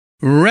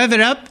Rev it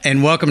up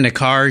and welcome to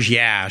Cars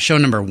Yeah, show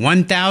number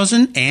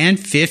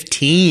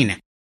 1015.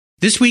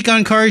 This week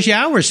on Cars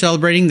Yeah, we're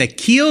celebrating the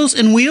Keels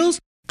and Wheels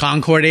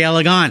Concours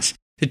d'Elegance.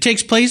 It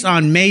takes place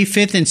on May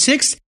 5th and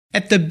 6th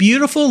at the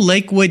beautiful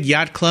Lakewood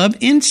Yacht Club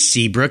in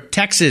Seabrook,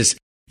 Texas.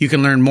 You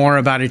can learn more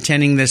about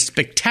attending this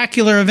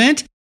spectacular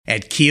event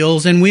at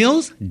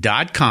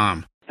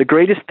keelsandwheels.com. The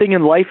greatest thing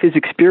in life is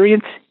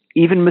experience.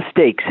 Even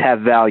mistakes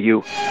have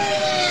value.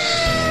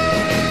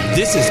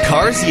 This is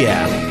Cars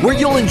Yeah, where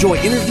you'll enjoy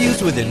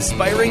interviews with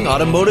inspiring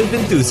automotive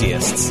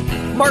enthusiasts.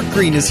 Mark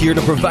Green is here to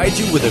provide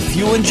you with a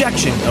fuel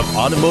injection of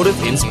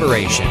automotive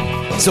inspiration.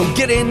 So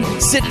get in,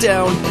 sit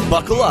down,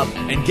 buckle up,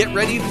 and get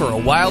ready for a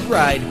wild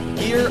ride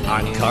here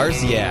on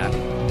Cars Yeah.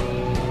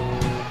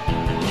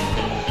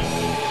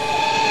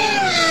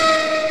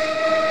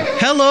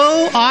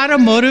 Hello,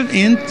 automotive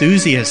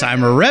enthusiasts. I'm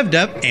revved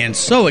up and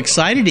so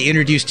excited to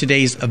introduce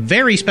today's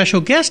very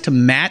special guest,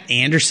 Matt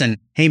Anderson.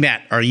 Hey,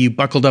 Matt, are you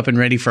buckled up and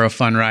ready for a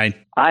fun ride?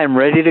 I am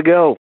ready to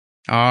go.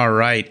 All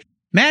right.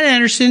 Matt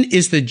Anderson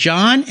is the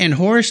John and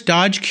Horace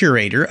Dodge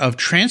Curator of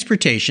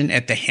Transportation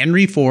at the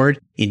Henry Ford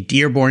in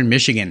Dearborn,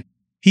 Michigan.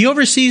 He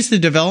oversees the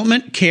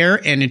development,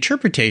 care, and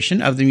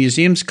interpretation of the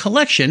museum's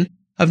collection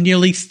of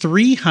nearly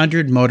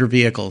 300 motor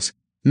vehicles.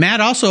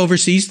 Matt also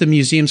oversees the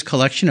museum's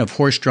collection of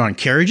horse-drawn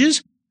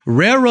carriages,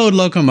 railroad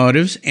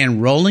locomotives,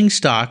 and rolling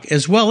stock,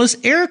 as well as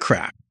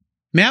aircraft.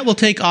 Matt will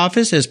take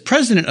office as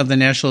president of the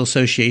National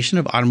Association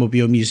of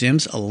Automobile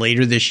Museums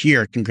later this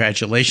year.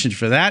 Congratulations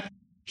for that.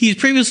 He's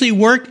previously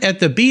worked at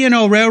the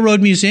B&O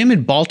Railroad Museum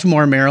in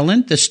Baltimore,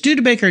 Maryland, the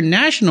Studebaker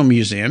National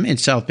Museum in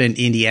South Bend,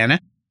 Indiana,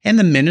 and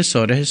the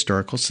Minnesota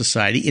Historical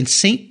Society in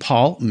St.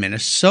 Paul,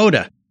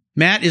 Minnesota.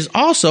 Matt is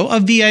also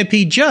a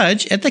VIP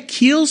judge at the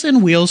Keels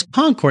and Wheels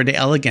Concours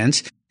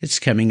d'Elegance. It's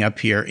coming up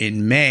here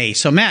in May.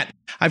 So, Matt,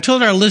 I've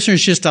told our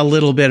listeners just a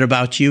little bit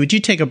about you. Would you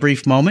take a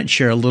brief moment,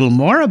 share a little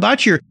more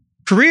about your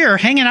career,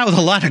 hanging out with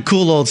a lot of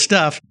cool old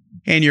stuff,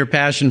 and your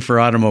passion for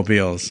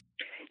automobiles?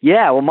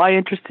 Yeah, well, my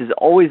interest has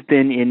always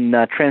been in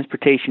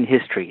transportation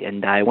history,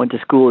 and I went to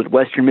school at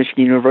Western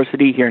Michigan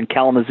University here in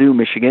Kalamazoo,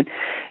 Michigan,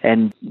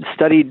 and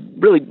studied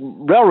really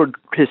railroad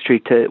history.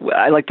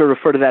 I like to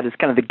refer to that as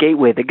kind of the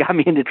gateway that got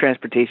me into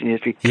transportation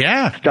history.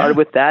 Yeah. Started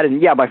with that,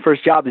 and my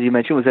first job, as you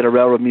mentioned, was at a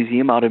railroad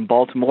museum out in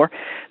Baltimore.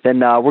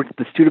 Then worked at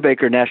the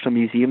Studebaker National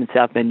Museum in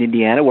South Bend,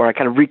 Indiana, where I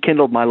kind of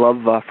rekindled my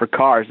love for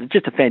cars. It's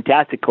just a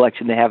fantastic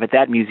collection they have at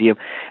that museum,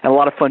 and a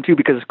lot of fun, too,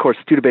 because, of course,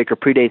 Studebaker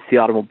predates the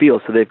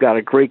automobile, so they've got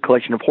a great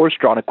collection of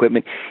horse-drawn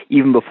equipment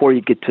even before you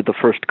get to the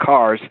first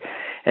cars.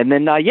 And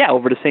then,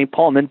 over to St.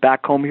 Paul and then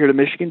back home here to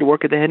Michigan to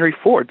work at the Henry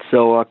Ford.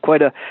 So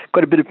quite a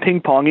bit of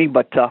ping-ponging,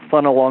 but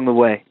fun along the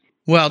way.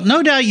 Well,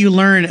 no doubt you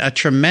learn a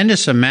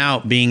tremendous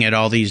amount being at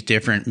all these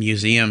different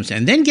museums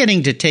and then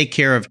getting to take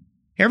care of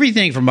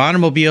everything from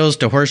automobiles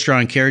to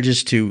horse-drawn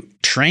carriages to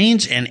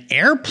trains and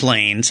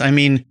airplanes. I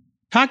mean,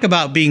 talk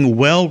about being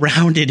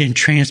well-rounded in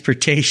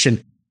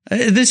transportation.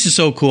 This is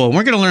so cool.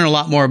 We're going to learn a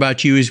lot more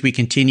about you as we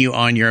continue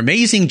on your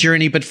amazing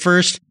journey. But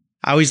first,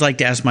 I always like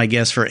to ask my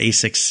guests for a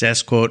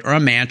success quote or a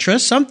mantra,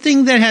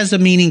 something that has a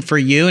meaning for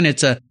you. And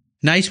it's a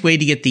nice way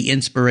to get the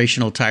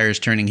inspirational tires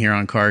turning here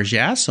on Cars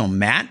Yeah. So,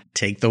 Matt,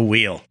 take the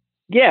wheel.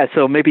 Yeah,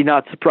 so maybe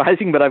not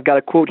surprising, but I've got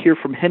a quote here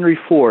from Henry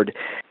Ford.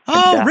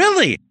 Oh,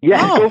 really?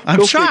 Yeah,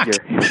 I'm shocked.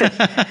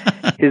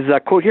 His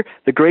quote here,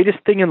 "The greatest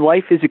thing in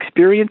life is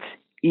experience.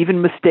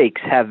 Even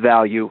mistakes have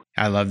value."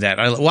 I love that.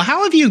 Well,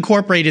 how have you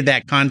incorporated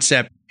that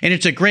concept? And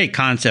it's a great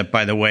concept,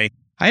 by the way.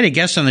 I had a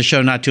guest on the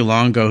show not too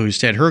long ago who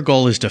said her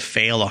goal is to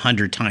fail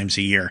 100 times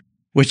a year,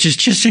 which is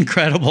just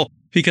incredible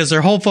because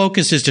her whole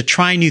focus is to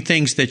try new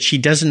things that she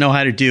doesn't know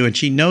how to do, and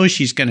she knows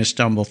she's going to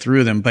stumble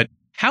through them. But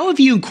how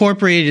have you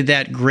incorporated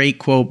that great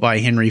quote by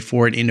Henry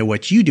Ford into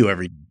what you do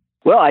every day?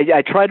 Well,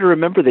 I try to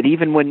remember that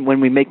even when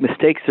we make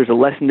mistakes, there's a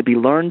lesson to be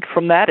learned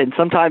from that, and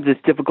sometimes it's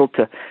difficult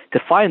to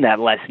find that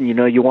lesson.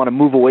 You want to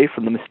move away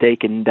from the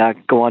mistake and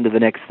go on to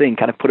the next thing,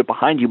 kind of put it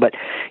behind you, but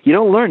you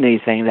don't learn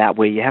anything that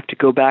way. You have to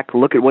go back,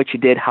 look at what you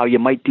did, how you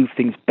might do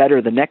things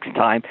better the next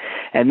time,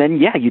 and then,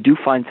 you do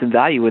find some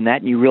value in that,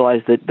 and you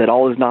realize that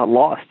all is not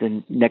lost,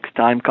 and next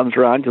time comes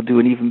around, you'll do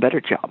an even better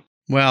job.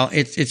 Well,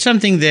 it's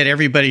something that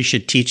everybody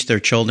should teach their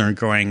children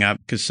growing up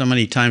because so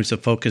many times the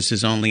focus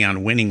is only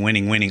on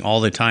winning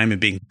all the time and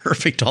being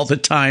perfect all the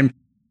time.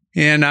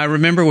 And I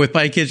remember with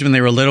my kids when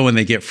they were little, when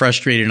they get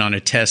frustrated on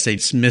a test,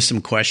 they'd miss some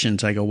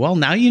questions. I go, well,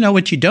 now you know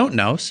what you don't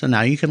know, so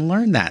now you can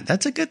learn that.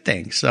 That's a good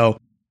thing. So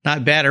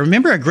not bad. I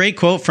remember a great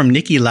quote from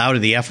Niki Lauda,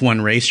 the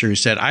F1 racer, who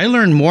said, "I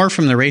learn more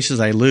from the races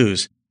I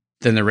lose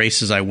than the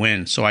races I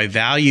win, so I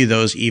value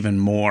those even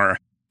more."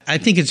 I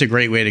think it's a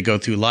great way to go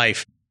through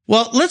life.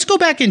 Well, let's go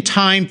back in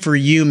time for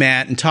you,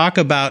 Matt, and talk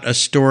about a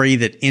story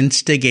that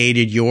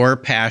instigated your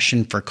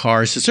passion for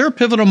cars. Is there a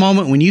pivotal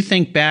moment when you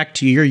think back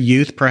to your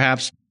youth,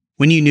 perhaps,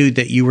 when you knew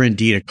that you were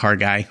indeed a car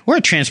guy or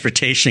a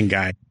transportation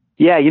guy?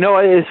 Yeah,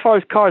 as far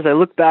as cars, I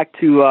look back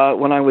to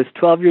when I was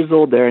 12 years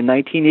old there in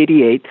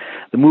 1988.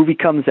 The movie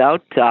comes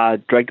out,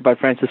 directed by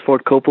Francis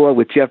Ford Coppola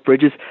with Jeff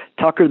Bridges,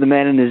 Tucker, the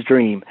Man in His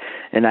Dream.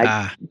 And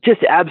I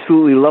just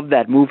absolutely love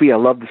that movie. I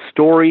love the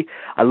story.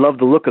 I love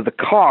the look of the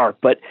car.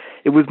 But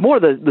it was more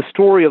the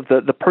story of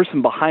the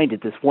person behind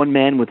it, this one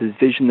man with his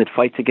vision that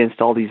fights against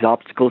all these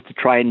obstacles to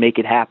try and make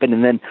it happen.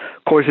 And then,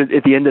 of course,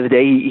 at the end of the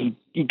day,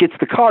 he gets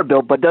the car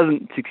built but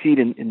doesn't succeed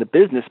in the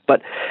business.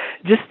 But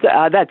just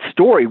that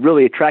story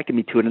really attracted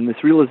me to it, and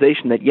this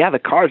realization that, yeah, the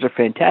cars are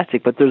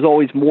fantastic, but there's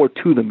always more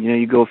to them.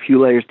 You go a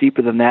few layers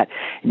deeper than that,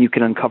 and you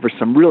can uncover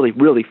some really,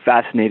 really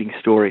fascinating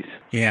stories.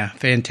 Yeah,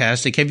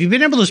 fantastic. Have you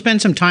been able to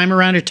spend some time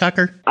around at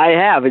Tucker? I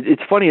have.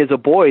 It's funny, as a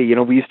boy,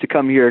 we used to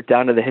come here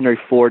down to the Henry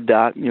Ford,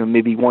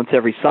 maybe once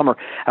every summer.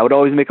 I would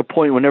always make a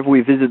point whenever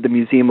we visited the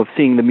museum of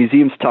seeing the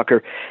museum's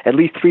Tucker at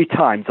least 3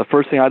 times. The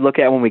first thing I'd look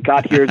at when we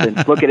got here, then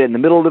look at it in the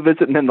middle of the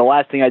visit, and then the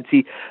last thing I'd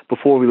see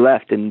before we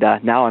left. And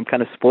now I'm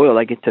kind of spoiled.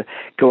 I get to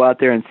go out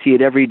there and see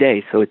it every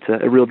day, so it's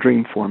a real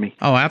dream for me.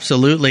 Oh,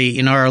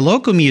 absolutely. Our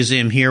local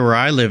museum here where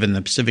I live in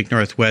the Pacific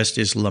Northwest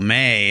is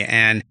LeMay,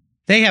 and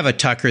they have a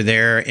Tucker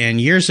there. And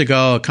years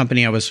ago, a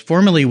company I was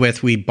formerly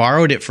with, we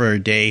borrowed it for a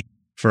day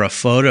for a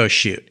photo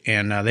shoot.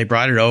 And they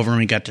brought it over, and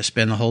we got to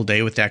spend the whole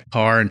day with that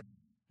car and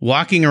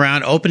walking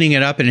around, opening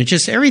it up. And it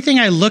just, everything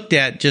I looked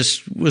at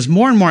just was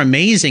more and more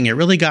amazing. It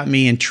really got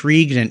me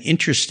intrigued and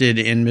interested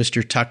in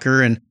Mr.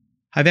 Tucker. And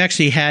I've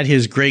actually had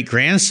his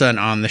great-grandson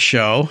on the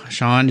show.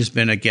 Sean has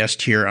been a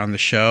guest here on the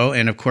show.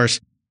 And, of course,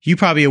 you're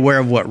probably aware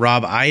of what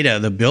Rob Ida,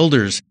 the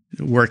builder's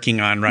working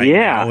on right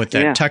now with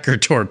that Tucker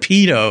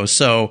torpedo.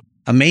 So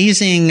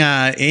amazing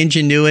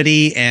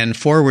ingenuity and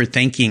forward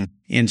thinking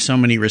in so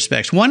many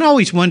respects. One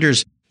always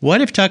wonders,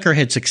 what if Tucker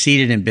had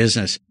succeeded in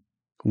business?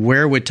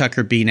 Where would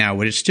Tucker be now?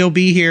 Would it still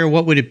be here?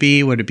 What would it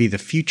be? Would it be the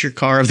future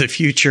car of the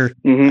future?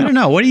 I don't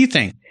know. What do you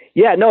think?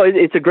 Yeah, no,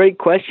 it's a great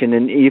question.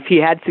 And if he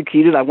had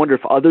succeeded, I wonder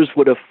if others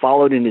would have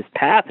followed in his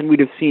path, and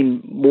we'd have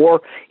seen more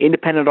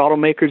independent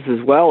automakers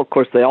as well. Of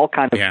course, they all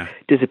kind of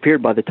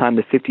disappeared by the time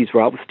the 50s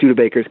were out, with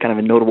Studebaker's kind of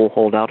a notable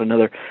holdout,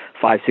 another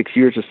 5-6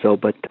 years or so.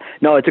 But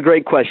no, it's a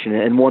great question,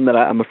 and one that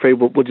I'm afraid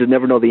we'll just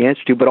never know the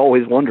answer to, but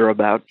always wonder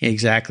about.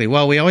 Exactly.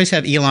 Well, we always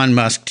have Elon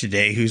Musk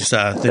today, who's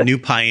the new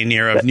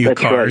pioneer of new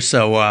cars.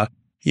 Right. So,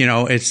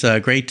 it's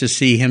great to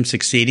see him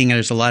succeeding.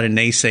 There's a lot of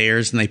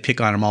naysayers, and they pick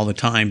on him all the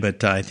time,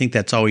 but I think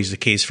that's always the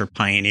case for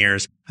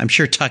pioneers. I'm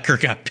sure Tucker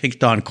got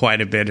picked on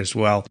quite a bit as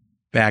well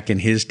back in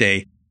his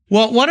day.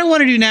 Well, what I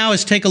want to do now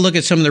is take a look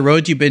at some of the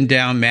roads you've been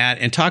down, Matt,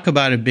 and talk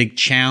about a big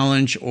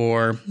challenge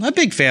or a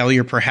big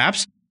failure,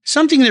 perhaps,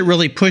 something that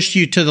really pushed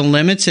you to the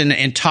limits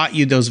and taught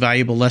you those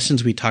valuable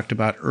lessons we talked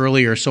about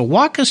earlier. So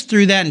walk us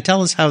through that and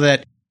tell us how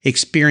that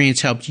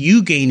experience helped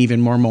you gain even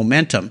more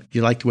momentum.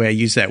 You like the way I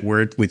use that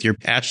word, with your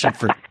passion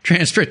for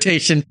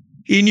transportation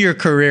in your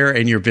career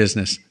and your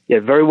business. Yeah,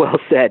 very well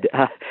said.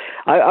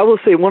 I will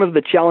say one of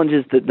the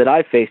challenges that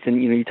I faced,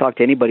 and you talk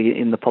to anybody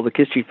in the public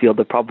history field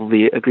that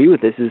probably agree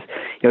with this, is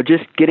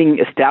just getting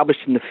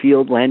established in the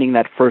field, landing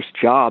that first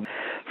job.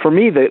 For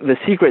me, the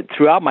secret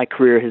throughout my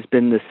career has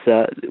been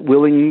this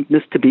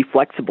willingness to be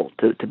flexible,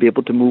 to be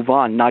able to move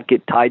on, not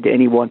get tied to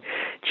any one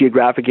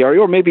geographic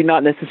area, or maybe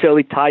not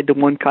necessarily tied to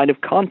one kind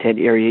of content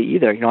area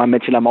either. I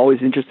mentioned I'm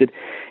always interested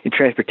in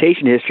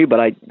transportation history, but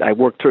I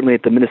worked certainly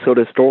at the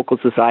Minnesota Historical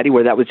Society,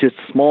 where that was just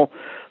a small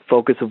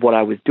focus of what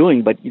I was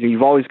doing. But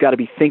you've always got to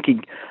be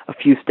thinking a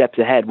few steps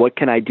ahead. What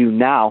can I do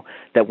now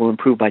that will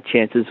improve my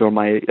chances or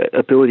my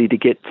ability to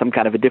get some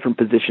kind of a different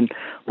position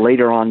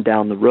later on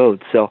down the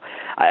road? So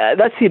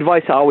that's the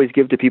advice I always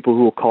give to people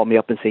who will call me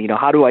up and say,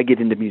 how do I get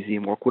into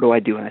museum work? What do I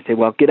do? And I say,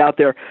 well, get out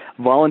there,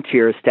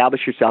 volunteer,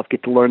 establish yourself,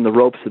 get to learn the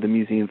ropes of the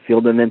museum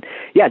field, and then,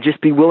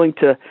 just be willing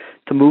to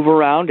move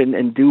around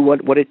and do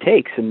what it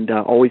takes, and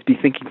always be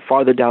thinking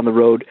farther down the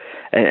road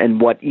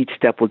and what each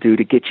step will do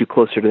to get you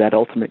closer to that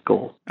ultimate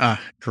goal.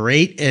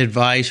 Great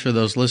advice for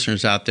those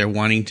listeners out there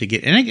wanting to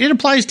get, and it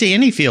applies to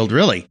any field,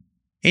 really.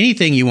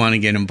 Anything you want to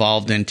get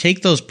involved in,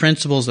 take those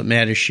principles that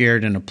Matt has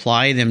shared and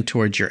apply them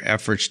towards your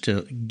efforts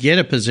to get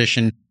a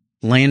position,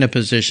 land a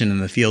position in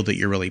the field that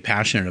you're really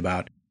passionate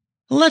about.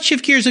 Let's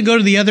shift gears and go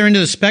to the other end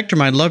of the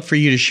spectrum. I'd love for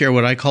you to share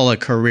what I call a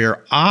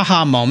career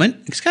aha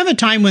moment. It's kind of a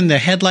time when the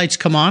headlights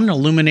come on and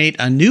illuminate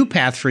a new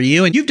path for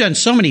you. And you've done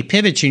so many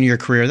pivots in your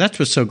career. That's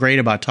what's so great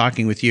about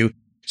talking with you.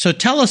 So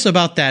tell us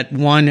about that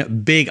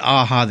one big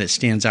aha that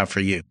stands out for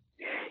you.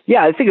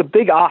 Yeah, I think a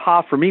big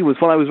aha for me was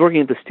when I was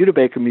working at the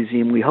Studebaker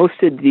Museum. We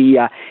hosted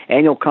the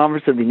annual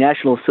conference of the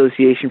National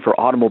Association for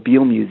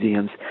Automobile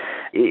Museums.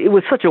 It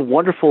was such a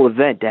wonderful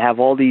event to have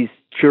all these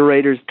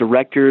curators,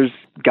 directors,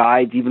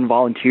 guides, even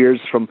volunteers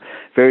from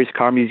various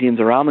car museums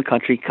around the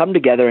country come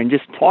together and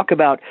just talk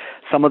about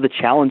some of the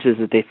challenges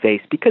that they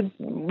face. Because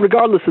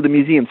regardless of the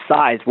museum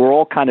size, we're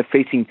all kind of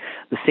facing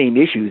the same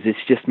issues. It's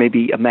just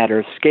maybe a matter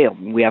of scale.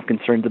 We have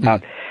concerns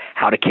about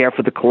how to care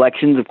for the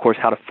collections, of course,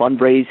 how to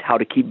fundraise, how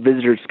to keep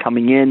visitors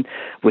coming in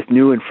with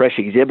new and fresh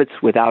exhibits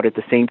without at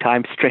the same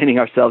time straining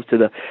ourselves to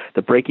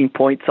the breaking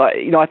point. So,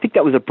 I think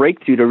that was a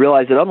breakthrough to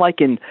realize that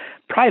unlike in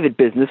private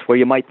business where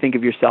you might think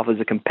of yourself as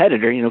a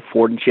competitor,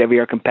 Ford and Chevy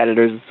are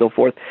competitors and so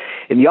forth,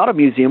 in the Auto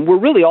Museum, we're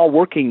really all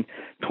working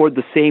toward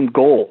the same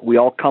goal. We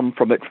all come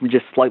from it from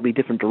just slightly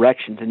different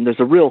directions, and there's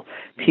a real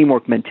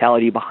teamwork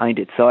mentality behind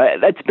it. So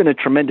that's been a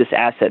tremendous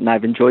asset, and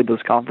I've enjoyed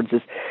those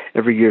conferences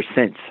every year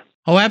since.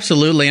 Oh,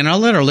 absolutely. And I'll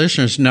let our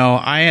listeners know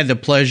I had the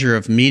pleasure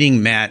of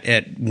meeting Matt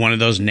at one of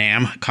those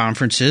NAMM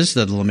conferences.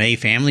 The LeMay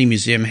Family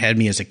Museum had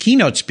me as a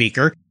keynote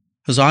speaker.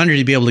 I was honored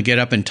to be able to get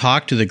up and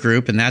talk to the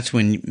group, and that's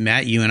when,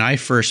 Matt, you and I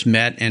first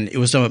met, and it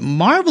was a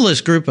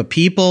marvelous group of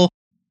people,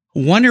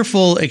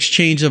 wonderful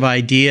exchange of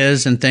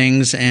ideas and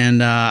things,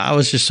 and I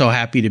was just so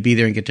happy to be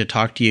there and get to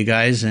talk to you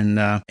guys and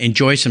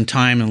enjoy some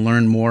time and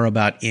learn more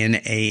about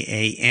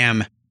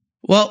NAAM.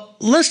 Well,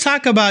 let's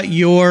talk about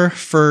your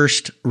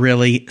first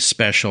really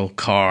special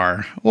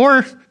car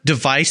or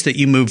device that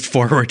you moved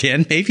forward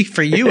in. Maybe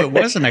for you it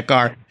wasn't a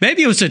car.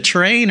 Maybe it was a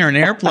train or an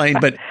airplane,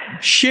 but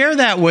share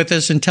that with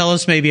us and tell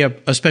us maybe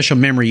a special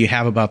memory you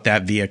have about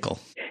that vehicle.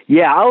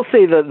 Yeah, I'll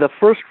say the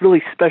first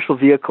really special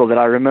vehicle that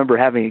I remember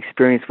having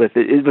experience with,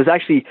 it was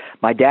actually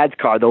my dad's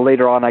car, though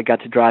later on I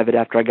got to drive it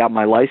after I got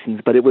my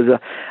license, but it was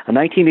a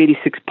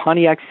 1986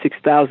 Pontiac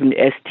 6000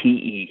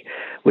 STE,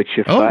 which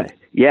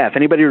if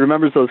anybody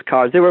remembers those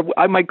cars,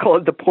 I might call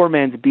it the poor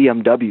man's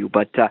BMW,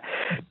 but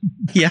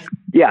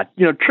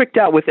tricked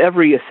out with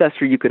every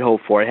accessory you could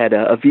hope for. It had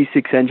a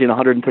V6 engine,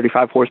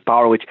 135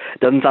 horsepower, which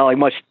doesn't sound like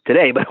much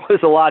today, but it was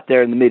a lot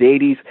there in the mid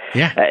 80s.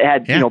 Yeah.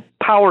 It had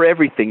power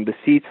everything: the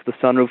seats, the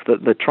sunroof,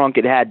 the trunk.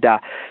 It had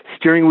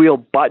steering wheel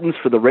buttons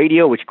for the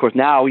radio, which of course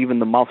now even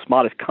the most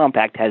modest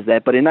compact has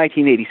that. But in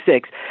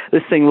 1986,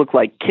 this thing looked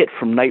like Kit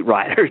from Knight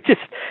Rider,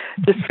 just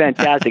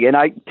fantastic. And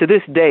to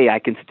this day I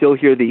can still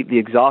hear the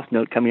exhaust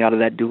note coming out of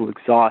that dual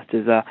exhaust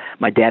as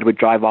my dad would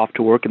drive off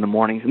to work in the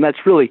mornings, and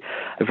that's really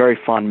a very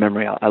fond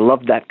memory. I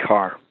loved that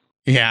car.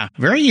 Yeah,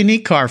 very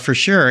unique car for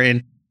sure,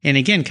 and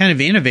again, kind of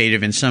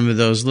innovative in some of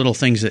those little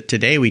things that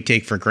today we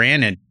take for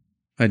granted.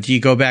 Do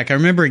you go back? I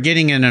remember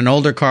getting in an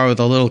older car with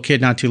a little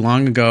kid not too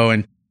long ago,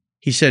 and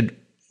he said,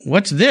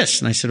 "What's this?"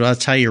 And I said, "Well,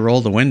 that's how you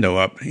roll the window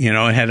up."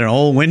 It had an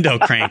old window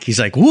crank. He's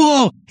like,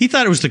 "Whoa!" He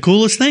thought it was the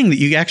coolest thing that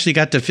you actually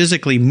got to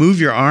physically move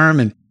your arm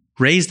and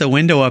raise the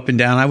window up and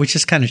down. I was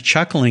just kind of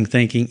chuckling,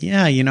 thinking,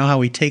 yeah, how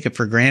we take it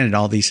for granted,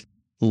 all these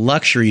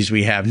luxuries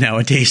we have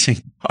nowadays in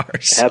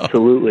cars. So,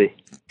 absolutely.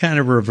 Kind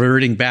of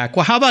reverting back.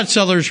 Well, how about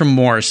Sellers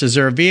Remorse? Is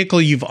there a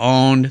vehicle you've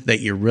owned that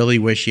you really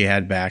wish you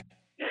had back?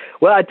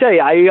 Well, I tell you,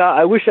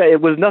 I wish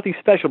it was nothing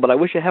special, but I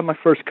wish I had my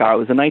first car. It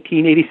was a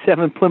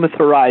 1987 Plymouth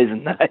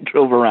Horizon that I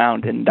drove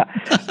around, and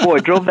I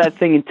drove that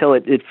thing until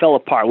it fell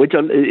apart, which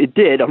it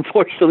did,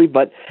 unfortunately.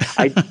 But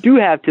I do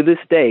have to this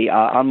day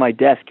on my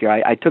desk here.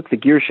 I took the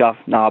gear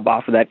shaft knob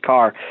off of that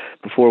car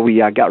before we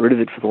got rid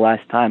of it for the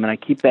last time, and I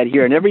keep that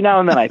here. And every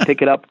now and then I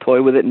pick it up,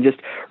 toy with it, and just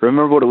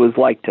remember what it was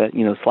like to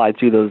slide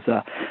through those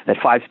that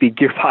 5-speed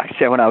gearbox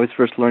there when I was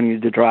first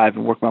learning to drive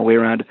and work my way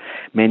around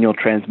manual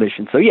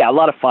transmission. So yeah, a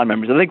lot of fun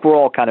memories. I think we're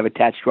all kind of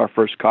attached to our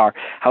first car,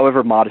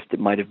 however modest it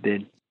might have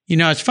been.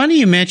 It's funny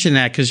you mention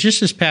that because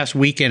just this past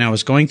weekend I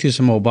was going through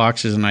some old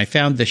boxes and I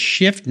found the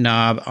shift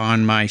knob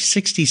on my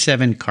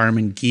 67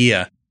 Karmann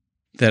Ghia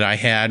that I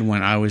had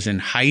when I was in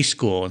high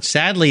school. And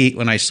sadly,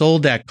 when I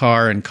sold that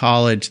car in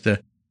college,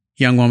 the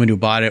young woman who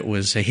bought it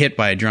was hit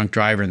by a drunk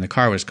driver and the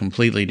car was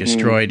completely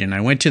destroyed. And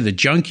I went to the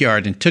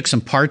junkyard and took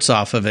some parts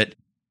off of it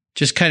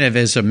just kind of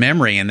as a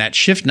memory, and that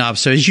shift knob.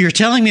 So as you're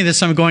telling me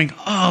this, I'm going,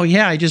 oh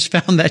yeah, I just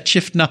found that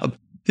shift knob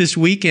this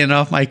weekend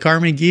off my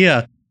Karmann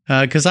Ghia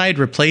because I had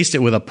replaced it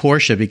with a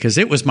Porsche because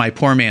it was my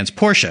poor man's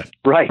Porsche.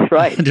 Right.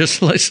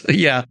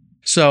 Yeah.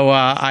 So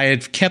I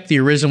had kept the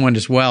original one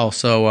as well.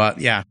 So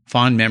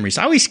fond memories.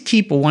 I always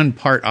keep one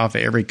part off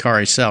of every car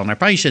I sell, and I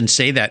probably shouldn't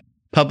say that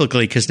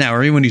publicly because now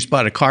everyone who's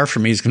bought a car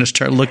from me is going to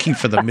start looking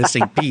for the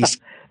missing piece.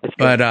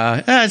 But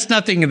it's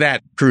nothing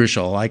that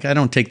crucial. Like I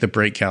don't take the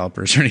brake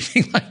calipers or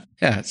anything like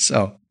that.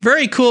 So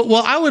very cool.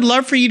 Well, I would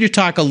love for you to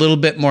talk a little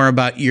bit more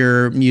about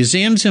your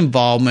museum's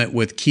involvement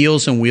with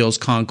Keels and Wheels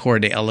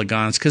Concours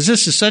d'Elegance, because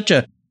this is such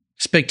a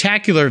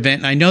spectacular event.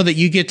 And I know that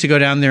you get to go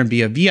down there and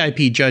be a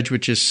VIP judge,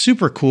 which is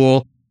super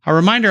cool. I'll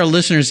remind our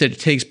listeners that it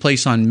takes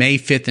place on May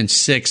 5th and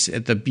 6th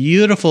at the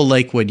beautiful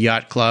Lakewood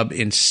Yacht Club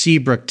in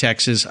Seabrook,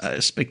 Texas.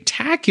 A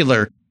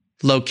spectacular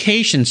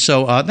location.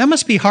 So that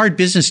must be hard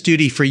business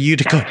duty for you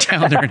to go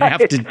down there and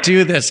have to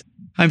do this.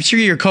 I'm sure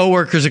your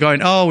coworkers are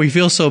going, oh, we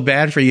feel so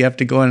bad for you have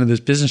to go on this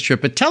business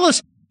trip. But tell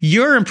us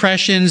your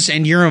impressions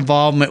and your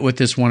involvement with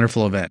this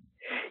wonderful event.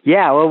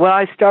 Yeah, well, when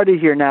I started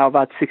here now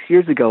about 6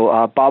 years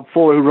ago, Bob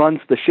Fuller, who runs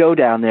the show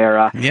down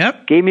there,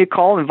 gave me a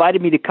call,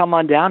 invited me to come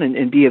on down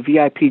and be a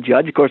VIP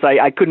judge. Of course,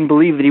 I couldn't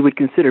believe that he would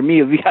consider me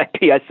a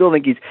VIP. I still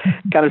think he's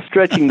kind of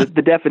stretching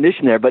the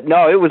definition there. But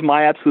no, it was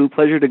my absolute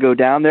pleasure to go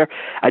down there.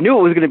 I knew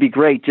it was going to be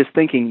great just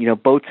thinking,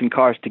 boats and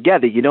cars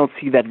together. You don't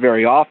see that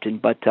very often.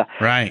 But,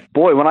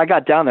 boy, when I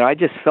got down there, I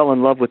just fell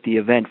in love with the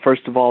event.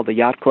 First of all, the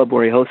yacht club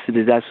where he hosted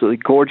is absolutely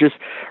gorgeous,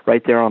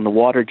 right there on the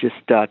water,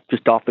 just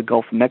off the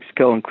Gulf of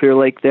Mexico and Clear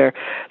Lake there.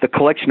 The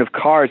collection of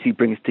cars he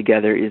brings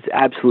together is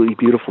absolutely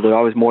beautiful. There are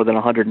always more than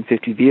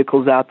 150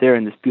 vehicles out there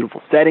in this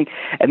beautiful setting.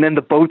 And then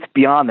the boats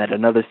beyond that,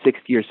 another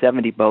 60 or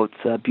 70 boats,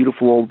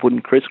 beautiful old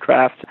wooden Chris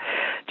crafts.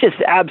 Just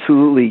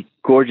absolutely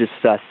gorgeous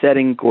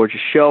setting,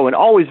 gorgeous show, and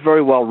always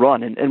very well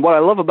run. And what I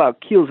love about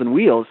Keels and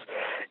Wheels,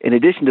 in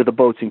addition to the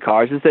boats and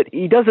cars, is that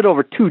he does it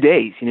over 2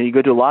 days. You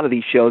go to a lot of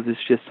these shows, it's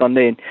just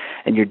Sunday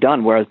and you're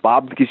done, whereas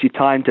Bob gives you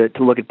time to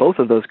look at both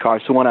of those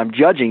cars. So when I'm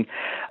judging,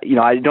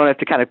 I don't have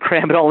to kind of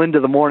cram it all into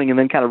the morning and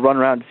then kind of run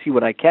around to see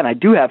what I can. I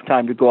do have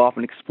time to go off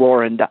and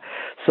explore and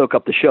soak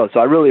up the show.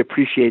 So I really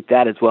appreciate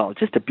that as well. It's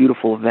just a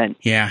beautiful event.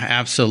 Yeah,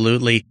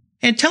 absolutely.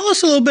 And tell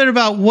us a little bit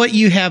about what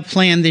you have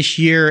planned this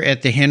year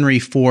at the Henry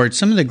Ford,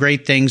 some of the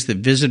great things that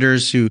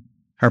visitors who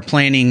are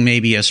planning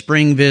maybe a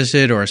spring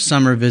visit or a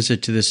summer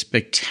visit to this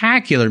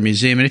spectacular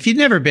museum. And if you've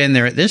never been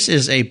there, this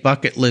is a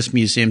bucket list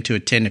museum to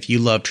attend if you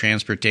love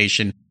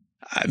transportation.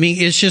 I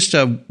mean, it's just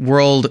a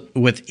world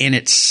within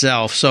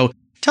itself. So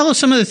tell us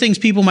some of the things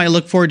people might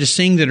look forward to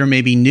seeing that are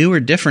maybe new or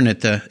different at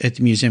the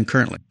museum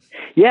currently.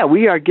 Yeah,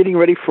 we are getting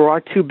ready for our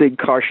 2 big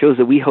car shows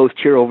that we host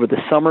here over the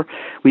summer.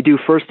 We do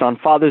first on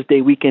Father's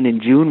Day weekend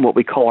in June what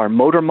we call our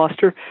Motor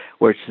Muster,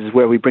 which is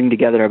where we bring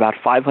together about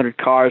 500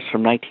 cars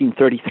from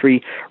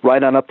 1933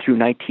 right on up through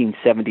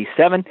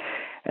 1977.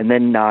 And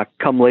then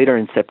come later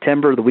in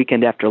September, the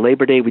weekend after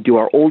Labor Day, we do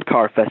our Old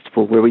Car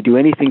Festival, where we do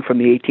anything from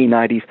the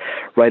 1890s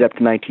right up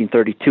to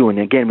 1932. And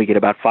again, we get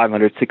about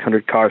 500,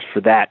 600 cars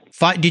for that.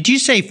 Did you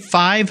say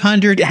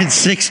 500 and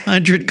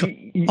 600?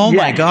 Oh,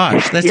 my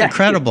gosh. That's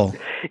incredible.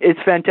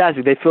 It's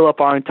fantastic. They fill up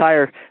our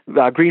entire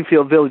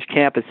Greenfield Village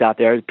campus out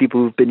there.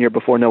 People who've been here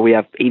before know we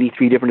have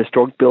 83 different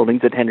historic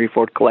buildings that Henry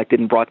Ford collected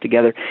and brought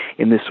together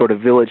in this sort of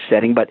village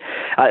setting. But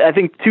I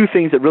think 2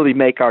 things that really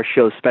make our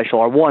shows special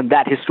are, one,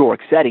 that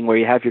historic setting where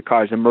you have your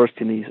cars immersed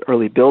in these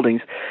early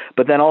buildings,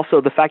 but then also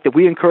the fact that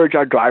we encourage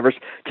our drivers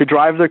to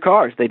drive their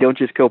cars. They don't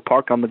just go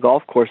park on the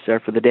golf course there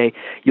for the day.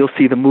 You'll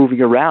see them moving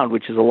around,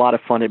 which is a lot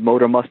of fun at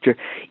Motor Muster,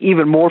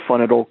 even more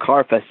fun at Old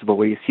Car Festival,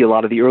 where you see a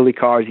lot of the early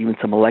cars, even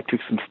some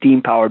electric, some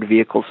steam-powered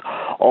vehicles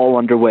all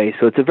underway.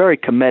 So it's a very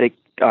kinetic,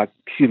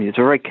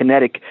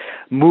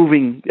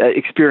 moving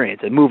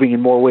experience, and moving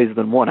in more ways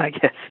than one, I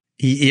guess.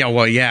 Yeah,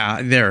 well,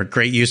 yeah, there are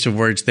great use of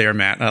words there,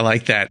 Matt. I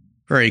like that.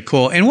 Very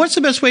cool. And what's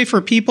the best way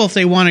for people if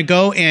they want to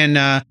go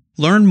and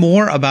learn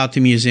more about the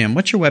museum?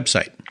 What's your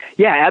website?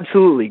 Yeah,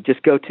 absolutely.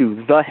 Just go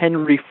to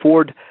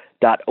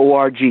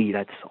thehenryford.org.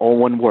 That's all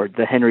one word,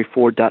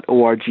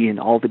 thehenryford.org, and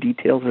all the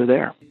details are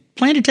there.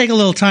 Plan to take a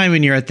little time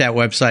when you're at that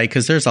website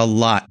because there's a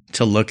lot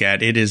to look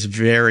at. It is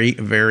very,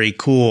 very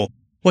cool.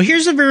 Well,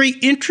 here's a very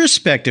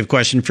introspective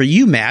question for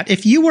you, Matt.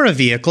 If you were a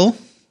vehicle,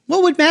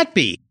 what would Matt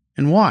be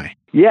and why?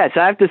 Yes,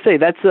 I have to say,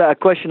 that's a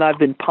question I've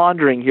been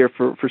pondering here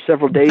for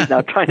several days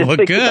now, trying to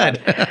think about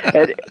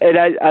it. And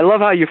I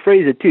love how you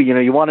phrase it, too.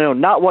 You want to know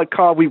not what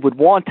car we would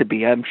want to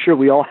be. I'm sure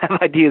we all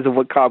have ideas of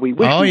what car we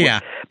wish we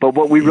were, but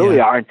what we really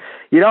are. And,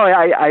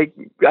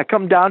 I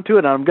come down to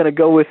it, and I'm going to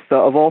go with,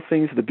 of all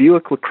things, the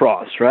Buick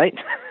LaCrosse, right?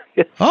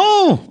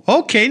 Oh,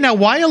 okay. Now,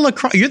 why a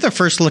LaCrosse? You're the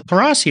first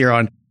LaCrosse here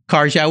on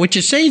Cars Yeah, which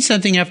is saying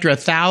something after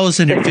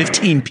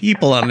 1,015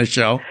 people on the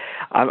show.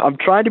 I'm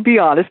trying to be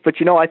honest, but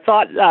I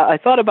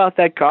thought about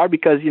that car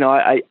because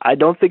I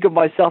don't think of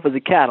myself as a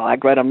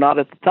Cadillac, right? I'm not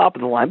at the top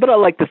of the line, but I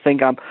like to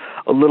think I'm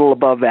a little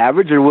above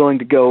average or willing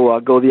to go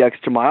the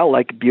extra mile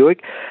like a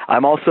Buick.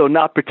 I'm also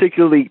not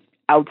particularly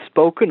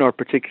outspoken or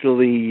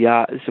particularly,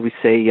 so we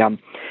say,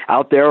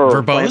 out there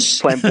or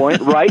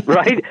flamboyant,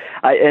 right?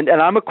 And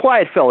I'm a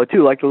quiet fella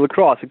too, like the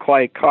LaCrosse, a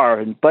quiet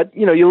car. But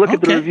you look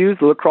at the reviews.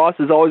 The LaCrosse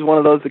is always one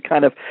of those that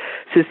kind of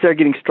sits there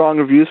getting strong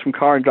reviews from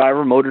Car and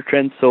Driver, Motor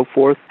Trend, so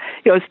forth.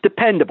 It's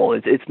dependable.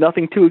 It's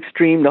nothing too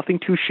extreme, nothing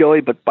too showy,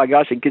 but by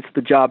gosh, it gets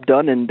the job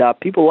done, and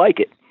people like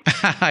it.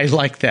 I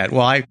like that.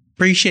 Well, I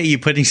appreciate you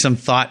putting some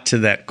thought to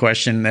that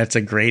question. That's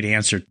a great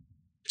answer.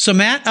 So,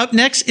 Matt, up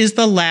next is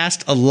the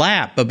last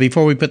lap. But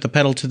before we put the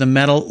pedal to the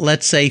metal,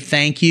 let's say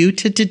thank you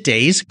to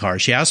today's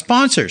Cars Yeah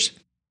sponsors.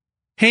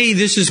 Hey,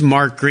 this is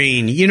Mark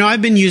Green.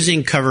 I've been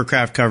using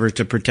Covercraft covers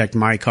to protect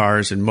my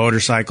cars and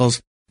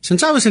motorcycles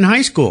since I was in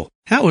high school.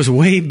 That was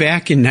way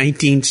back in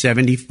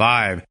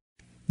 1975.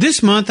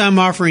 This month, I'm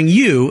offering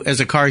you, as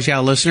a Cars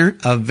Yeah listener,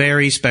 a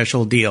very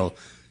special deal.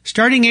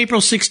 Starting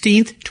April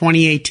 16th,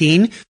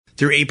 2018,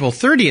 through April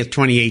 30th,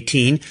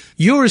 2018,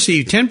 you'll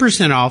receive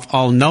 10% off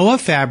all Noah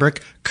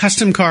Fabric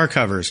custom car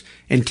covers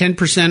and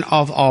 10%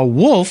 off all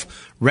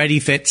Wolf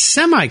Ready-Fit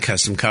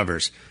semi-custom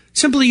covers.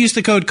 Simply use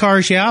the code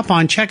CARSYEAH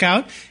upon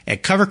checkout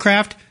at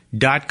covercraft.com.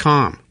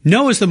 KimberlyClark.com.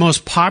 No is the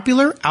most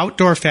popular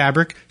outdoor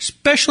fabric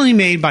specially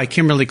made by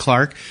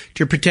Kimberly-Clark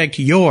to protect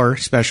your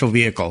special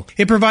vehicle.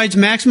 It provides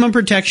maximum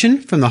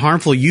protection from the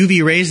harmful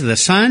UV rays of the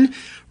sun,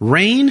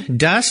 rain,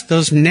 dust,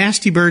 those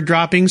nasty bird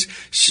droppings,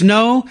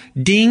 snow,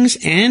 dings,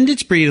 and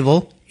it's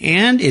breathable,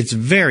 and it's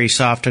very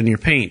soft on your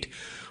paint.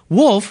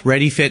 Wolf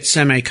Ready-Fit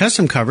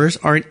Semi-Custom Covers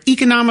are an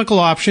economical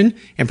option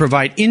and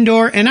provide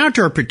indoor and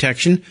outdoor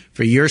protection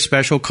for your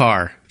special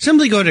car.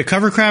 Simply go to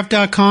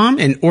Covercraft.com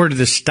and order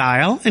the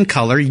style and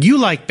color you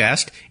like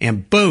best,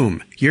 and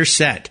boom, you're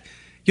set.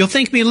 You'll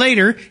thank me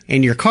later,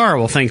 and your car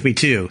will thank me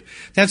too.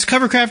 That's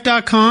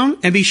Covercraft.com,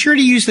 and be sure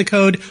to use the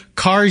code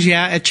CARSYEAH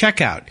at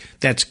checkout.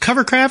 That's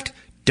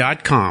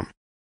Covercraft.com.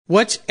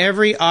 What's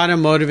every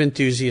automotive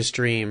enthusiast's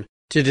dream?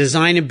 To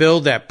design and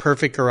build that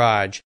perfect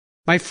garage.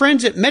 My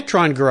friends at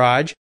Metron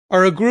Garage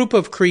are a group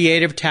of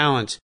creative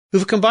talents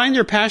who've combined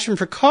their passion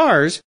for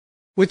cars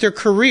with their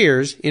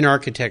careers in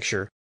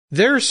architecture.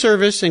 Their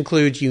service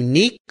includes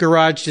unique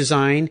garage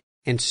design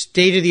and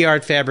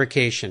state-of-the-art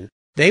fabrication.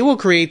 They will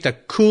create the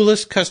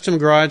coolest custom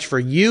garage for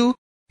you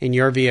and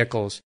your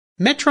vehicles.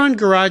 Metron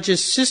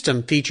Garage's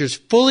system features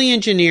fully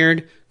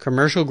engineered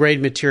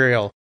commercial-grade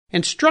material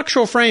and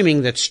structural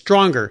framing that's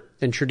stronger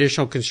than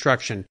traditional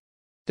construction.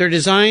 Their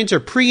designs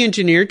are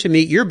pre-engineered to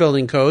meet your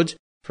building codes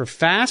for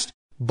fast,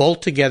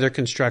 bolt-together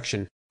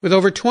construction. With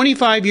over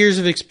 25 years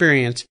of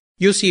experience,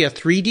 you'll see a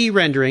 3D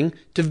rendering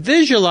to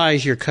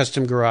visualize your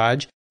custom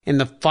garage, and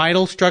the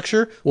final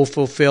structure will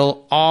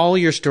fulfill all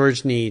your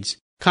storage needs.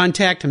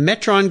 Contact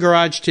Metron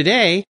Garage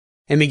today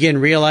and begin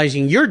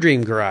realizing your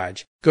dream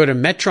garage. Go to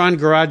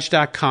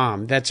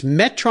MetronGarage.com. That's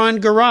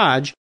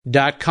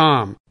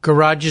MetronGarage.com.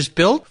 Garage is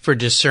built for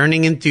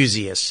discerning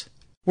enthusiasts.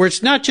 Where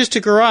it's not just a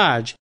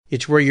garage,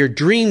 it's where your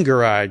dream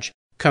garage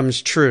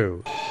comes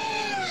true.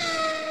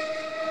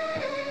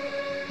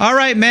 All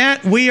right,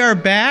 Matt, we are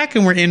back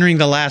and we're entering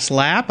the last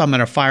lap. I'm going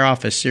to fire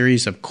off a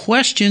series of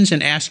questions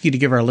and ask you to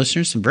give our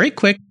listeners some very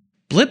quick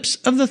blips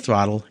of the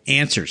throttle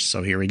answers.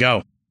 So here we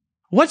go.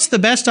 What's the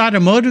best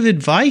automotive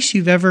advice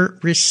you've ever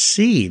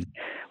received?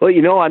 Well,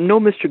 you know, I'm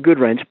no Mr.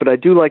 Goodwrench, but I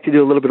do like to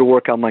do a little bit of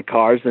work on my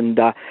cars. And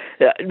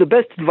the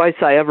best advice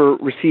I ever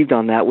received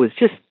on that was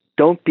just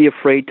don't be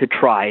afraid to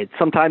try it.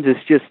 Sometimes it's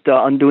just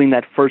undoing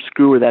that first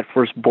screw or that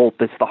first bolt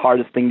that's the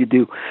hardest thing to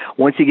do.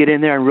 Once you get in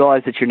there and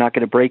realize that you're not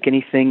going to break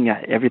anything,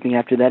 everything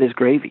after that is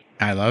gravy.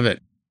 I love it.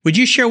 Would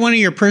you share one of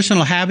your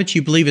personal habits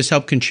you believe has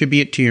helped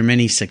contribute to your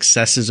many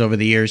successes over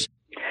the years?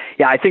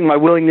 Yeah, I think my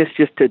willingness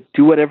just to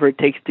do whatever it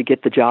takes to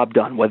get the job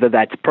done, whether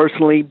that's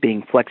personally,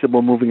 being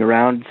flexible, moving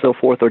around and so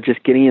forth, or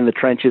just getting in the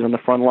trenches on the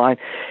front line,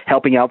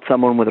 helping out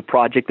someone with a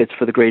project that's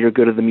for the greater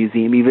good of the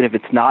museum, even if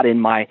it's not in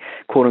my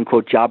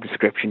quote-unquote job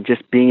description.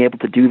 Just being able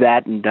to do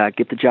that and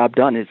get the job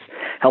done has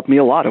helped me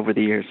a lot over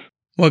the years.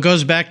 Well, it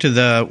goes back to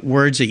the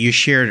words that you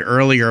shared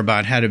earlier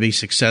about how to be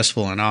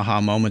successful and aha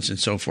moments and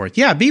so forth.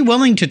 Yeah, be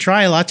willing to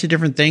try lots of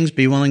different things,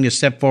 be willing to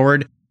step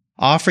forward,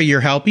 offer your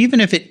help, even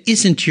if it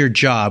isn't your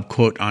job,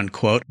 quote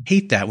unquote. I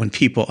hate that when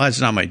people, it's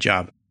not my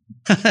job.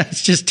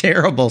 It's just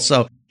terrible.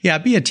 So yeah,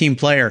 be a team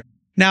player.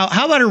 Now,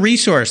 how about a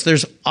resource?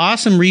 There's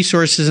awesome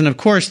resources. And of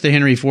course, the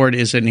Henry Ford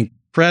is an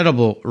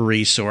incredible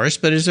resource,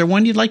 but is there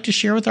one you'd like to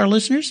share with our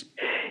listeners?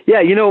 Yeah,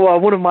 you know,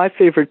 one of my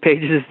favorite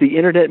pages is the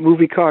Internet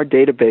Movie Car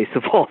Database,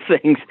 of all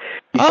things.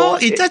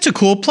 That's a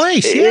cool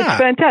place, yeah.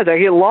 It's fantastic. I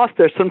get lost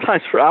there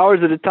sometimes for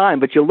hours at a time,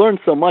 but you learn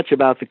so much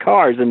about the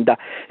cars, and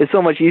it's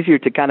so much easier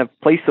to kind of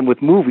place them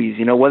with movies,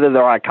 you know, whether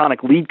they're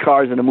iconic lead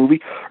cars in a movie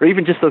or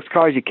even just those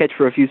cars you catch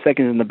for a few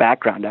seconds in the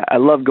background. I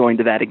love going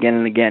to that again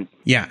and again.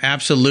 Yeah,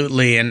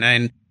 absolutely.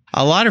 And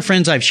a lot of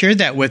friends I've shared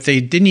that with, they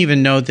didn't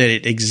even know that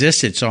it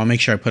existed, so I'll make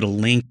sure I put a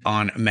link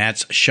on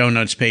Matt's show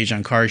notes page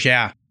on Cars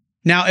Yeah.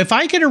 Now, if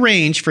I could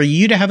arrange for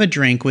you to have a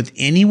drink with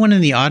anyone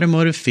in the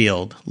automotive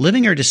field,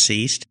 living or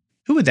deceased,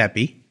 who would that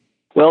be?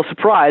 Well,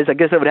 surprise, I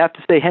guess I would have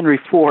to say Henry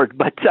Ford,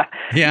 but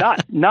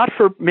not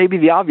for maybe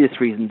the obvious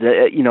reasons.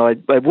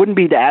 It wouldn't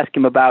be to ask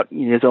him about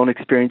his own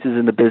experiences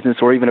in the business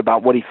or even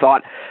about what he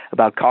thought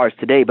about cars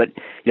today. But,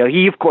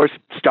 he, of course,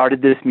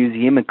 started this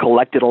museum and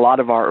collected a lot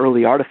of our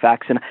early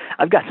artifacts. And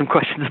I've got some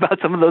questions about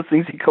some of those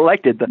things he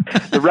collected.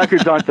 The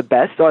records aren't the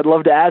best, so I'd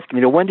love to ask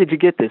him, when did you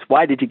get this?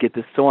 Why did you get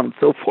this? So on and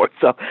so forth.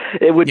 So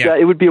it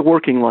would be a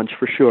working lunch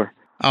for sure.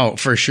 Oh,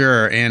 for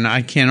sure. And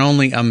I can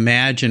only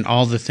imagine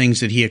all the things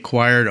that he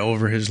acquired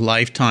over his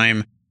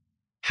lifetime,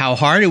 how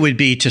hard it would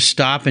be to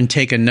stop and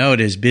take a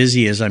note, as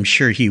busy as I'm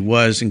sure he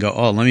was, and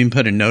go, let me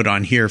put a note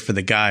on here for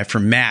the guy,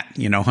 for Matt,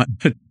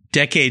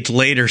 decades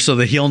later, so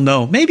that he'll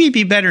know. Maybe it'd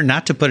be better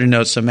not to put a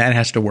note so Matt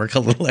has to work a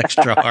little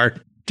extra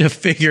hard to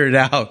figure it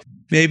out.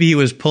 Maybe he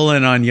was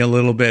pulling on you a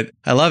little bit.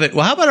 I love it.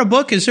 Well, how about a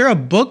book? Is there a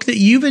book that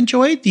you've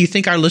enjoyed? Do you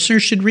think our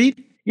listeners should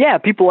read? Yeah,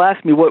 people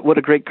ask me what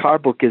a great car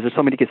book is or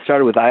something to get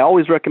started with. I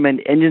always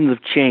recommend Engines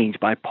of Change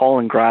by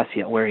Paul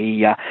Ingrassia, where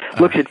he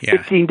looks at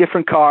 15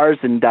 different cars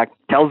and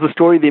tells the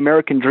story of the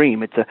American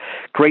dream. It's a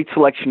great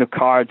selection of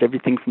cars,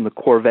 everything from the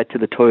Corvette to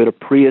the Toyota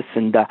Prius,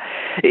 and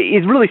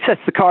it really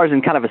sets the cars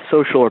in kind of a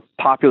social or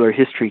popular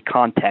history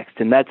context,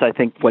 and that's, I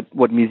think,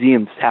 what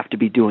museums have to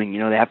be doing. You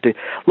know, they have to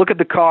look at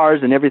the cars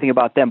and everything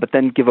about them, but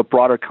then give a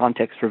broader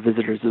context for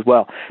visitors as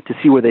well to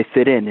see where they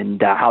fit in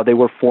and how they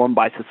were formed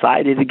by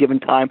society at a given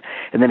time,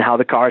 and then how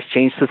the cars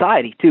changed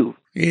society, too.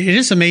 It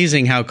is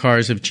amazing how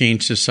cars have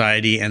changed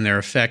society and their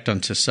effect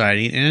on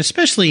society, and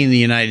especially in the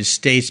United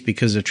States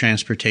because of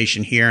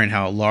transportation here and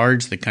how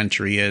large the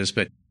country is.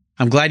 But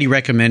I'm glad you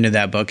recommended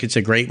that book. It's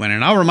a great one.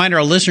 And I'll remind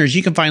our listeners,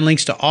 you can find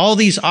links to all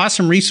these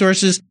awesome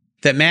resources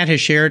that Matt has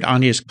shared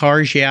on his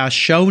Cars Yeah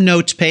show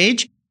notes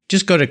page.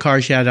 Just go to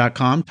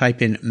carsyeah.com,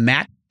 type in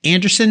Matt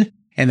Anderson,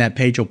 and that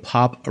page will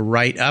pop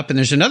right up. And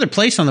there's another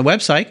place on the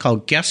website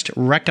called Guest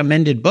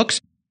Recommended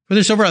Books, where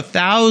there's over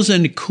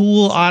 1,000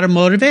 cool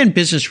automotive and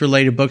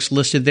business-related books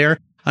listed there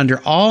under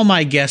all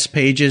my guest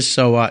pages.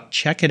 So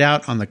check it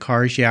out on the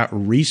Cars Yeah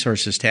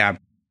Resources tab.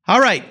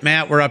 All right,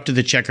 Matt, we're up to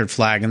the checkered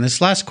flag, and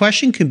this last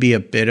question can be a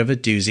bit of a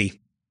doozy.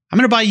 I'm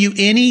going to buy you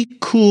any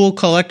cool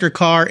collector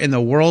car in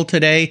the world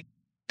today.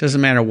 Doesn't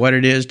matter what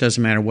it is,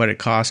 doesn't matter what it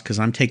costs, because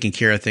I'm taking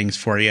care of things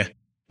for you.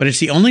 But it's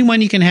the only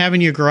one you can have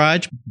in your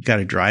garage. You've got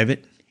to drive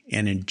it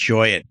and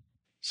enjoy it.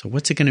 So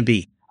what's it going to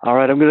be? All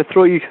right, I'm going to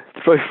throw you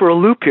for a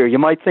loop here. You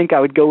might think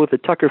I would go with the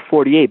Tucker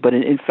 48, but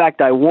in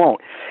fact I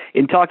won't.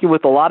 In talking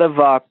with a lot of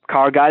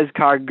car guys,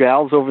 car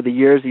gals over the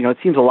years, you know, it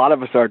seems a lot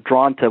of us are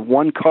drawn to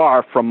one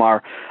car from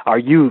our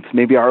youth,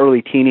 maybe our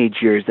early teenage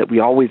years that we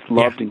always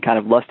loved and kind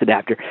of lusted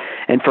after.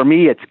 And for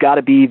me, it's got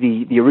to be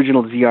the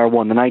original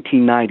ZR1, the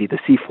 1990, the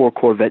C4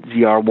 Corvette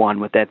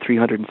ZR1 with that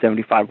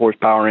 375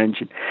 horsepower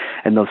engine,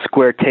 and those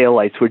square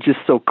taillights were just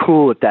so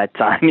cool at that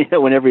time. You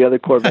know, when every other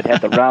Corvette had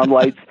the round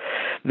lights.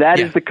 That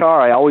is the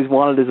car I always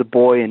wanted as a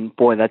boy, and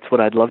boy, that's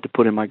what I'd love to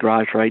put in my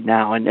garage right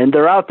now. And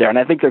they're out there, and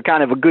I think they're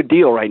kind of a good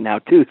deal right now,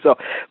 too. So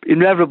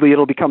inevitably,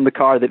 it'll become the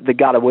car that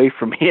got away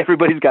from me.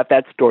 Everybody's got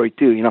that story,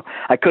 too. You know,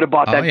 I could have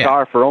bought that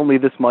car for only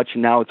this much,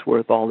 and now it's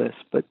worth all this.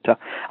 But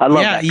I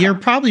love that car. You're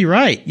probably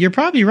right. You're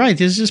probably right.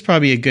 This is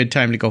probably a good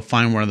time to go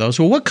find one of those.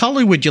 Well, what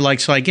color would you like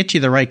so I get you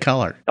the right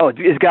color? Oh,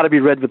 it's got to be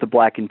red with a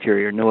black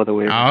interior. No other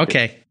way around it.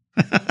 Okay.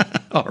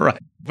 All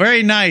right.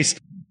 Very nice.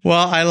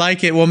 Well, I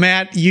like it. Well,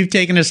 Matt, you've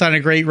taken us on a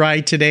great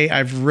ride today.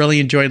 I've really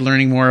enjoyed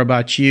learning more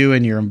about you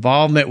and your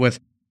involvement with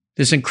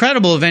this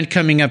incredible event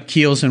coming up,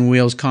 Keels and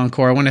Wheels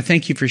Concours. I want to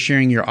thank you for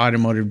sharing your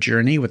automotive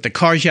journey with the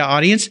Cars Yeah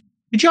audience.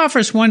 Could you offer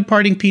us one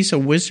parting piece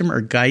of wisdom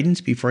or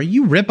guidance before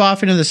you rip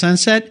off into the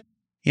sunset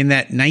in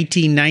that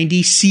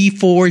 1990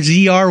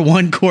 C4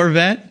 ZR1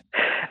 Corvette?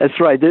 That's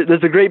right.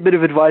 There's a great bit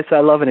of advice I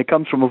love, and it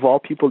comes from, of all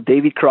people,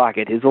 Davy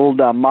Crockett. His old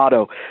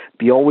motto,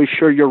 be always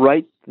sure you're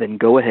right, then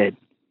go ahead.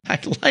 I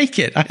like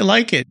it. I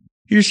like it.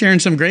 You're sharing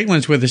some great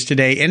ones with us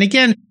today. And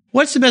again,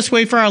 what's the best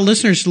way for our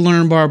listeners to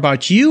learn more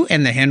about you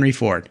and the Henry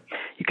Ford?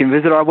 You can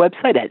visit our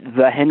website at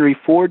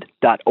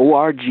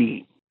thehenryford.org.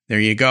 There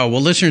you go.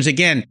 Well, listeners,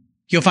 again,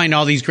 you'll find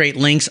all these great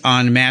links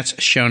on Matt's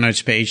show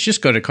notes page.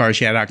 Just go to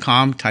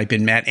carsyeah.com, type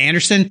in Matt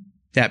Anderson.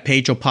 That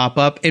page will pop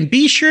up. And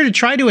be sure to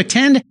try to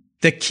attend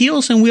the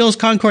Keels and Wheels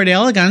Concours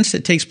d'Elegance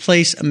that takes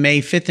place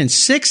May 5th and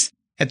 6th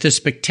at the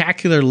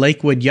spectacular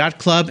Lakewood Yacht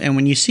Club. And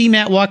when you see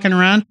Matt walking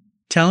around,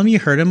 tell him you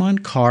heard him on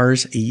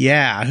Cars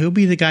Yeah. He'll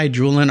be the guy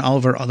drooling all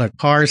over other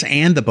cars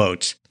and the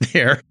boats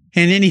there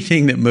and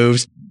anything that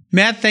moves.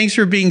 Matt, thanks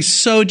for being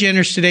so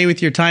generous today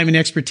with your time and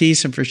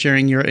expertise and for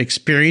sharing your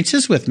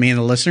experiences with me and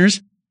the listeners.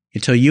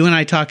 Until you and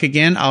I talk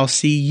again, I'll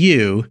see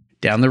you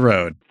down the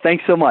road.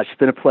 Thanks so much. It's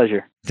been a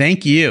pleasure.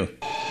 Thank you.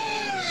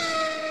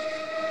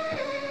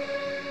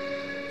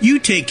 You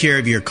take care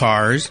of your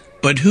cars,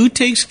 but who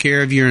takes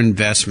care of your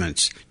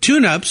investments?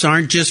 Tune-ups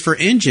aren't just for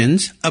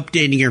engines.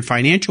 Updating your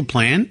financial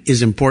plan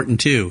is important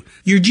too.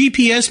 Your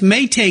GPS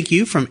may take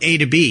you from A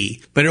to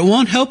B, but it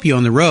won't help you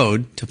on the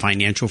road to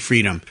financial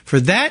freedom. For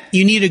that,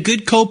 you need a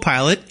good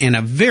co-pilot and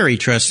a very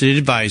trusted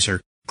advisor.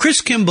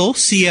 Chris Kimball,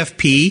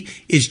 CFP,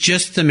 is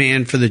just the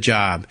man for the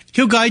job.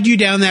 He'll guide you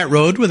down that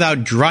road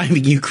without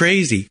driving you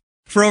crazy.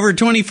 For over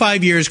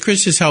 25 years,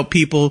 Chris has helped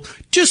people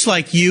just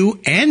like you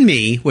and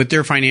me with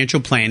their financial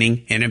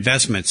planning and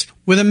investments.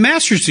 With a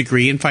master's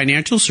degree in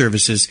financial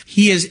services,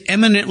 he is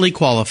eminently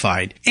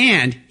qualified.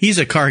 And he's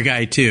a car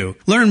guy too.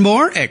 Learn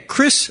more at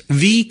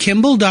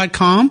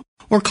chrisvkimball.com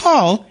or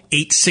call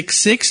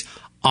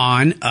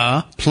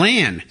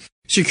 866-ON-A-PLAN.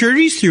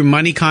 Securities through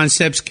Money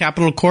Concepts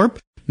Capital Corp.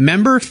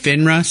 Member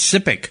FINRA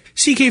SIPC.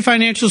 CK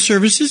Financial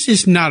Services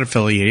is not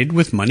affiliated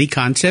with Money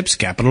Concepts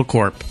Capital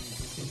Corp.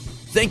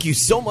 Thank you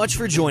so much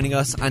for joining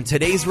us on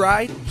today's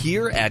ride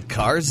here at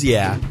Cars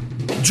Yeah.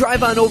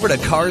 Drive on over to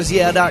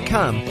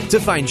carsyeah.com to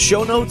find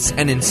show notes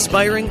and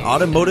inspiring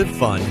automotive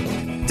fun.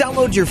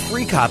 Download your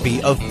free copy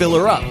of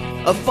Filler Up,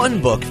 a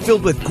fun book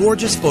filled with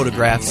gorgeous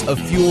photographs of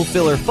fuel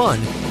filler fun,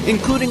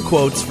 including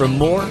quotes from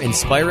more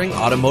inspiring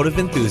automotive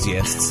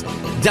enthusiasts.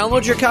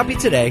 Download your copy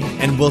today,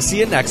 and we'll see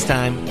you next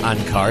time on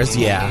Cars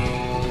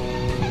Yeah!